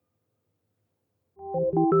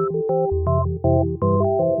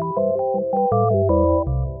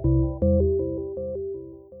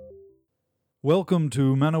Welcome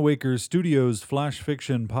to Manawaker Studios Flash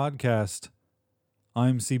Fiction Podcast.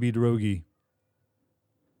 I'm CB Drogi.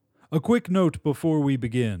 A quick note before we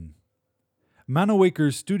begin.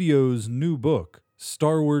 Manawaker Studios' new book,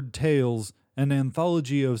 Starward Tales, an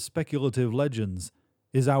anthology of speculative legends,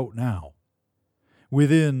 is out now.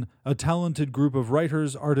 Within, a talented group of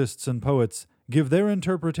writers, artists, and poets give their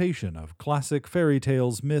interpretation of classic fairy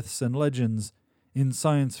tales, myths, and legends in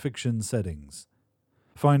science fiction settings.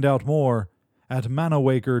 Find out more at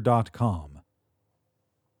manawaker.com.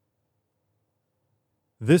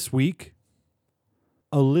 This week,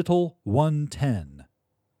 A Little 110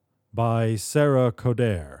 by Sarah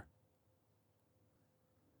Coder.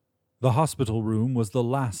 The hospital room was the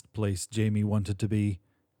last place Jamie wanted to be.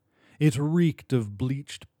 It reeked of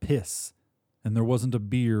bleached piss, and there wasn't a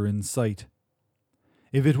beer in sight.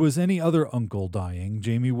 If it was any other uncle dying,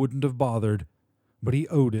 Jamie wouldn't have bothered, but he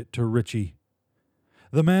owed it to Richie.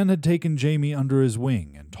 The man had taken Jamie under his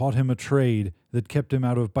wing and taught him a trade that kept him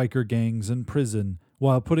out of biker gangs and prison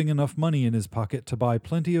while putting enough money in his pocket to buy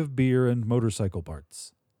plenty of beer and motorcycle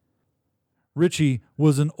parts. Richie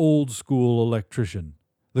was an old-school electrician,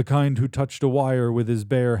 the kind who touched a wire with his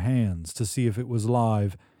bare hands to see if it was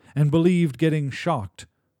live and believed getting shocked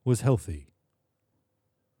was healthy.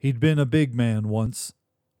 He'd been a big man once,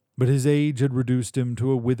 but his age had reduced him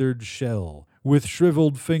to a withered shell with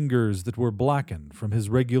shriveled fingers that were blackened from his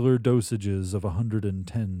regular dosages of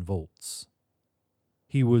 110 volts.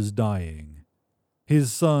 He was dying.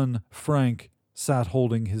 His son, Frank, sat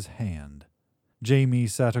holding his hand. Jamie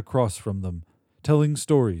sat across from them, telling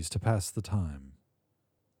stories to pass the time.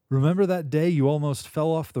 "Remember that day you almost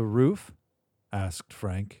fell off the roof?" asked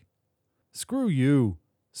Frank. "Screw you,"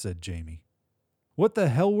 said Jamie. "What the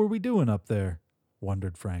hell were we doing up there?"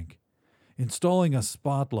 wondered Frank. "Installing a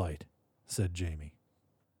spotlight," said Jamie.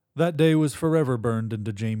 That day was forever burned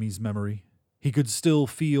into Jamie's memory. He could still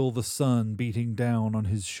feel the sun beating down on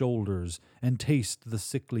his shoulders and taste the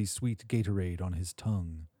sickly sweet Gatorade on his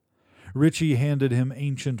tongue. Richie handed him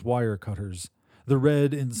ancient wire cutters. The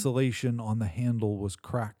red insulation on the handle was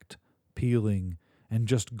cracked, peeling, and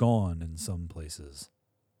just gone in some places.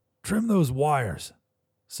 "Trim those wires,"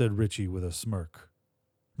 said Richie with a smirk.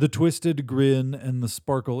 The twisted grin and the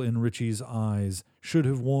sparkle in Richie's eyes should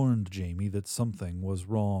have warned Jamie that something was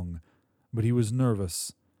wrong, but he was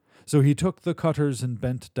nervous, so he took the cutters and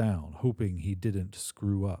bent down, hoping he didn't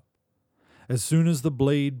screw up. As soon as the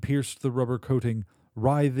blade pierced the rubber coating,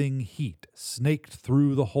 writhing heat snaked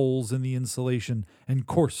through the holes in the insulation and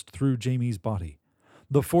coursed through Jamie's body.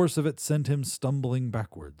 The force of it sent him stumbling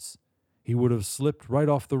backwards. He would have slipped right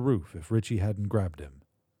off the roof if Richie hadn't grabbed him.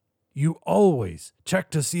 "You always check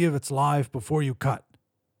to see if it's live before you cut,"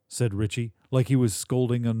 said Richie, like he was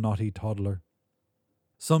scolding a naughty toddler.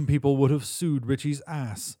 Some people would have sued Richie's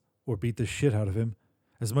ass or beat the shit out of him.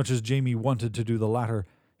 As much as Jamie wanted to do the latter,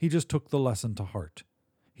 he just took the lesson to heart.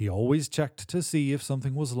 He always checked to see if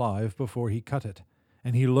something was live before he cut it,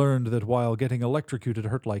 and he learned that while getting electrocuted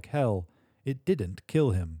hurt like hell, it didn't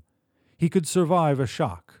kill him. He could survive a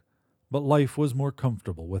shock, but life was more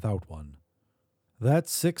comfortable without one. "That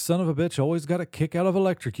sick son of a bitch always got a kick out of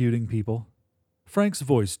electrocuting people." Frank's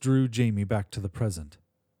voice drew Jamie back to the present.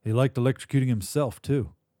 "He liked electrocuting himself,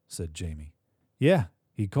 too," said Jamie. "Yeah,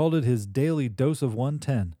 he called it his daily dose of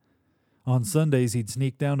 110. On Sundays he'd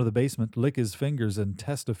sneak down to the basement, lick his fingers, and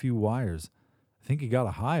test a few wires. I think he got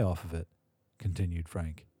a high off of it," continued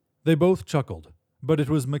Frank. They both chuckled, but it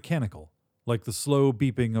was mechanical, like the slow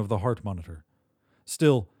beeping of the heart monitor.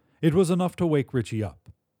 Still, it was enough to wake Richie up.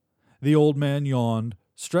 The old man yawned,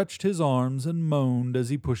 stretched his arms, and moaned as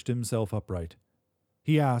he pushed himself upright.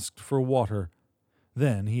 He asked for water.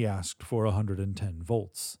 Then he asked for 110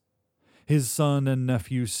 volts. His son and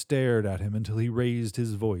nephew stared at him until he raised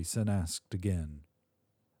his voice and asked again.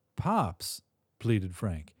 "Pops," pleaded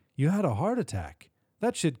Frank, "you had a heart attack.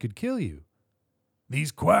 That shit could kill you."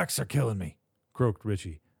 "These quacks are killing me," croaked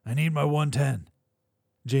Richie. "I need my 110.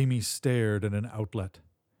 Jamie stared at an outlet.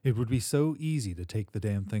 It would be so easy to take the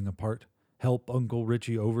damn thing apart, help Uncle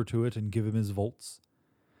Richie over to it, and give him his volts.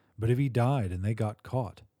 But if he died and they got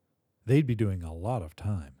caught, they'd be doing a lot of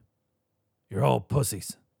time. "You're all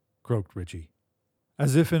pussies," croaked Richie.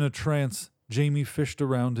 As if in a trance, Jamie fished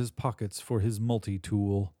around his pockets for his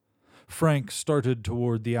multi-tool. Frank started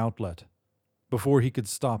toward the outlet. Before he could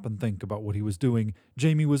stop and think about what he was doing,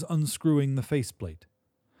 Jamie was unscrewing the faceplate.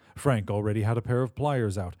 Frank already had a pair of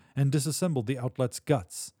pliers out and disassembled the outlet's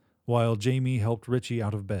guts, while Jamie helped Richie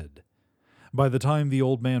out of bed. By the time the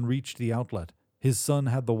old man reached the outlet, his son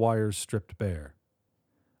had the wires stripped bare.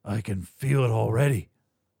 I can feel it already,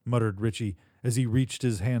 muttered Richie as he reached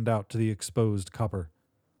his hand out to the exposed copper.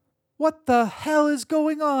 What the hell is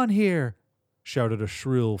going on here? Shouted a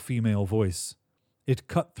shrill female voice. It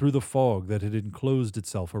cut through the fog that had enclosed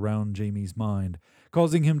itself around Jamie's mind,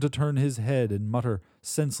 causing him to turn his head and mutter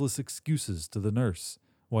senseless excuses to the nurse,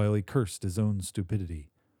 while he cursed his own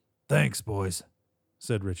stupidity. Thanks, boys,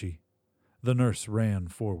 said Richie. The nurse ran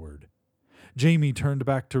forward. Jamie turned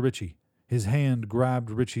back to Richie. His hand grabbed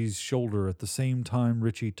Richie's shoulder at the same time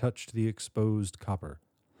Richie touched the exposed copper.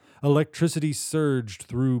 Electricity surged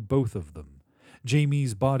through both of them.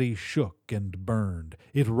 Jamie's body shook and burned.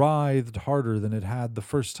 It writhed harder than it had the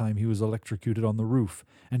first time he was electrocuted on the roof,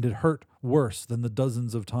 and it hurt worse than the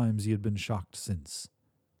dozens of times he had been shocked since.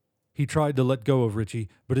 He tried to let go of Richie,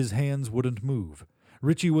 but his hands wouldn't move.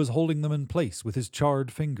 Richie was holding them in place with his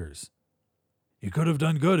charred fingers. You could have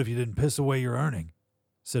done good if you didn't piss away your earning,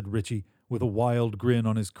 said Richie, with a wild grin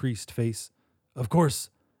on his creased face. Of course,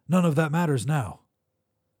 none of that matters now.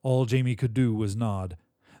 All Jamie could do was nod.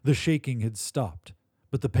 The shaking had stopped,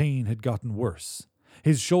 but the pain had gotten worse.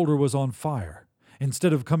 His shoulder was on fire.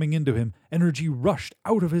 Instead of coming into him, energy rushed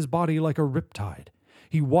out of his body like a riptide.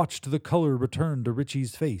 He watched the color return to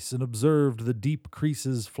Richie's face and observed the deep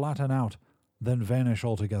creases flatten out, then vanish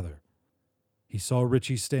altogether. He saw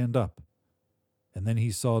Richie stand up, and then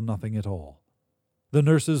he saw nothing at all. The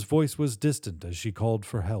nurse's voice was distant as she called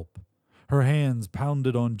for help. Her hands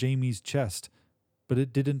pounded on Jamie's chest, but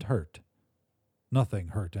it didn't hurt. Nothing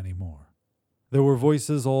hurt anymore. There were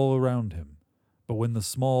voices all around him, but when the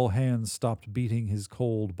small hands stopped beating his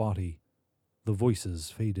cold body, the voices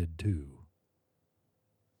faded too.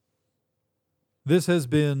 This has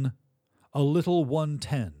been A Little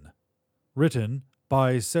 110, written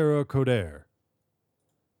by Sarah Coder.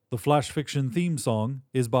 The Flash Fiction theme song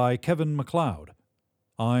is by Kevin MacLeod.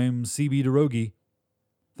 I'm CB DeRogie.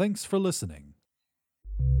 Thanks for listening.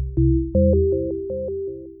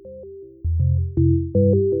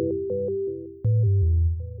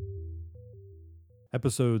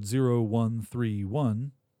 Episode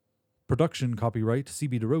 0131. Production copyright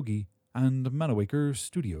CB DeRogie and Manawaker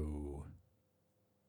Studio.